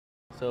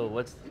So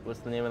what's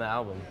the name of the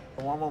album?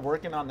 The one we're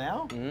working on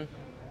now? Mm-hmm.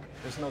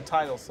 There's no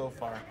title so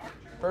far.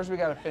 First, we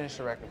gotta finish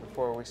the record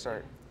before we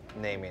start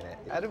naming it.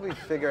 How did we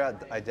figure out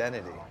the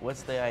identity?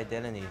 What's the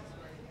identity?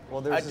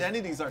 Well, there's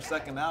Identity's our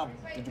second album.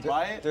 Did you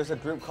buy it? There's a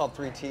group called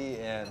 3T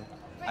and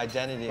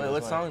Identity. Wait,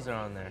 what songs are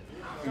on there?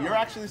 You're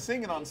actually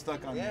singing on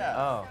Stuck on You. Yeah.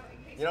 Oh.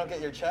 You don't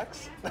get your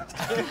checks?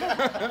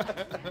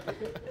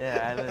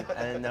 Yeah,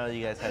 I didn't know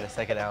you guys had a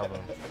second album.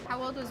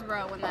 How old was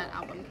Ro when that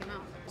album came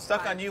out?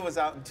 Stuck on You was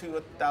out in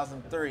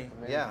 2003.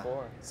 Yeah.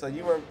 So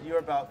you were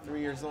about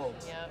 3 years old.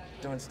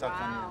 Yep. Doing Stuck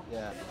on You.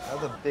 Yeah. That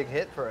was a big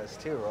hit for us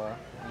too, Roy.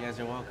 You guys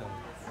are welcome.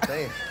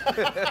 Thanks.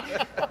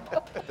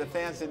 The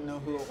fans didn't know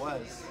who it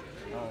was.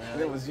 Oh, And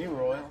really? it was you,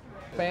 Royal.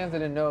 Fans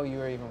didn't know you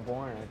were even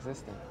born or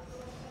existing.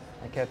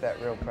 I kept that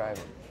real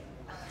private.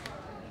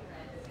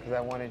 Because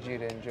I wanted you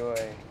to enjoy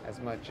as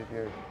much of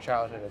your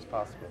childhood as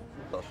possible.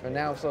 But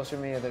now with social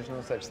media, there's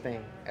no such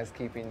thing as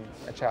keeping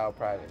a child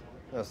private.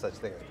 No such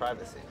thing as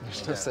privacy.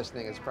 There's no such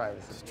thing as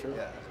privacy. It's true.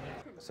 Yeah.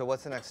 So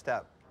what's the next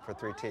step for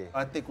 3T?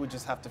 I think we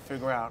just have to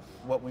figure out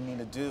what we need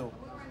to do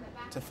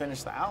to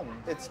finish the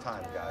album. It's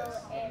time, guys.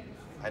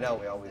 I know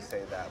we always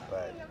say that,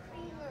 but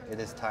it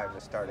is time to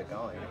start it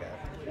going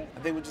again. I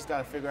think we just got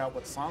to figure out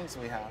what songs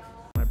we have.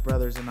 My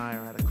brothers and I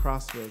are at a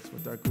crossroads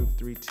with our group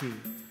 3T.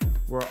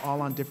 We're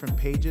all on different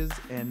pages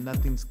and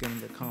nothing's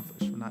getting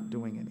accomplished. We're not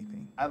doing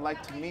anything. I'd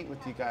like to meet with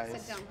you guys,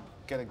 Sit down.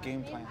 get a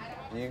game plan.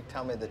 You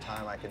tell me the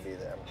time I can be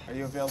there. Are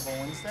you available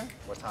Wednesday?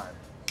 What time?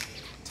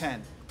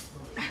 10.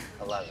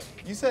 11.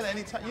 You said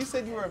anytime. You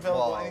said you were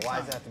available Well, anytime. why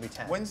does it have to be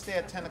 10? Wednesday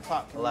at 10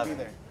 o'clock. Can 11. you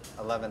be there?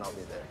 11, I'll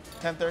be there.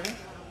 10:30?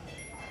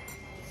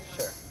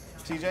 Sure.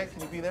 TJ,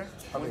 can you be there?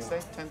 I'll be- Wednesday,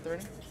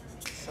 10:30?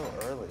 So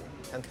early.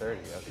 10:30,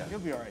 okay. You'll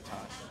be all right,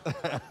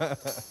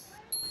 Tosh.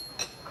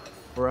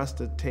 For us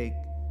to take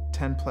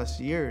 10 plus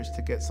years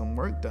to get some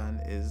work done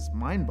is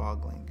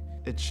mind-boggling.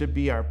 It should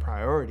be our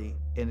priority.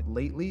 And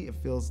lately, it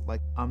feels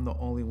like I'm the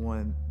only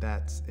one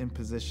that's in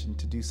position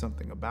to do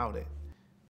something about it.